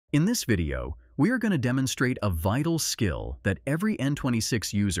In this video, we are going to demonstrate a vital skill that every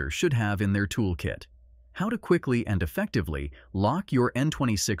N26 user should have in their toolkit: how to quickly and effectively lock your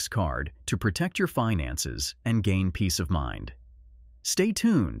N26 card to protect your finances and gain peace of mind. Stay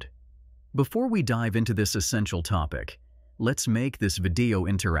tuned! Before we dive into this essential topic, let's make this video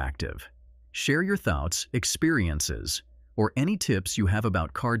interactive. Share your thoughts, experiences, or any tips you have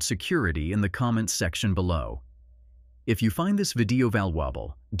about card security in the comments section below. If you find this video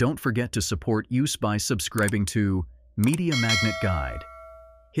valuable, don't forget to support us by subscribing to Media Magnet Guide,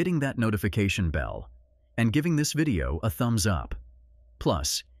 hitting that notification bell, and giving this video a thumbs up.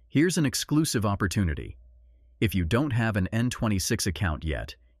 Plus, here's an exclusive opportunity. If you don't have an N26 account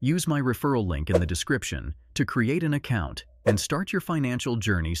yet, use my referral link in the description to create an account and start your financial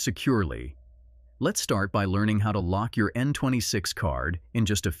journey securely. Let's start by learning how to lock your N26 card in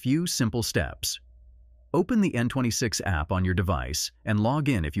just a few simple steps. Open the N26 app on your device and log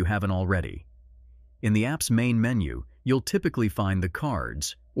in if you haven't already. In the app's main menu, you'll typically find the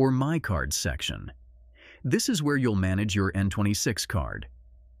Cards or My Cards section. This is where you'll manage your N26 card.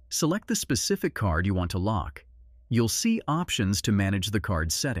 Select the specific card you want to lock. You'll see options to manage the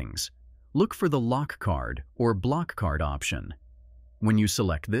card's settings. Look for the Lock Card or Block Card option. When you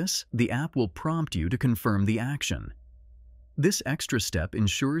select this, the app will prompt you to confirm the action. This extra step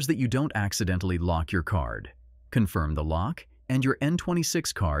ensures that you don't accidentally lock your card. Confirm the lock, and your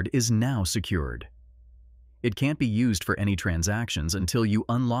N26 card is now secured. It can't be used for any transactions until you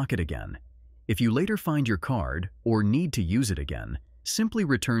unlock it again. If you later find your card or need to use it again, simply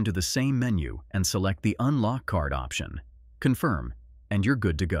return to the same menu and select the Unlock Card option. Confirm, and you're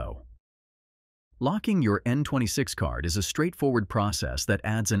good to go. Locking your N26 card is a straightforward process that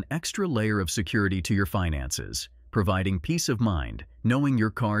adds an extra layer of security to your finances, providing peace of mind knowing your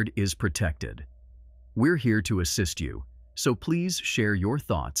card is protected. We're here to assist you, so please share your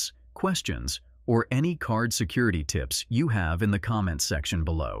thoughts, questions, or any card security tips you have in the comments section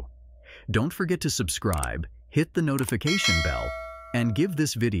below. Don't forget to subscribe, hit the notification bell, and give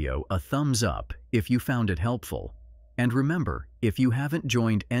this video a thumbs up if you found it helpful. And remember, if you haven't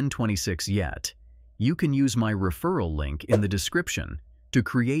joined N26 yet, you can use my referral link in the description to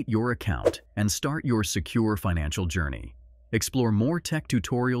create your account and start your secure financial journey. Explore more tech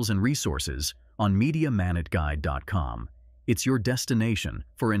tutorials and resources on mediamagnet.business. It's your destination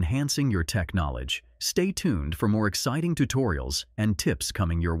for enhancing your tech knowledge. Stay tuned for more exciting tutorials and tips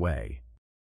coming your way.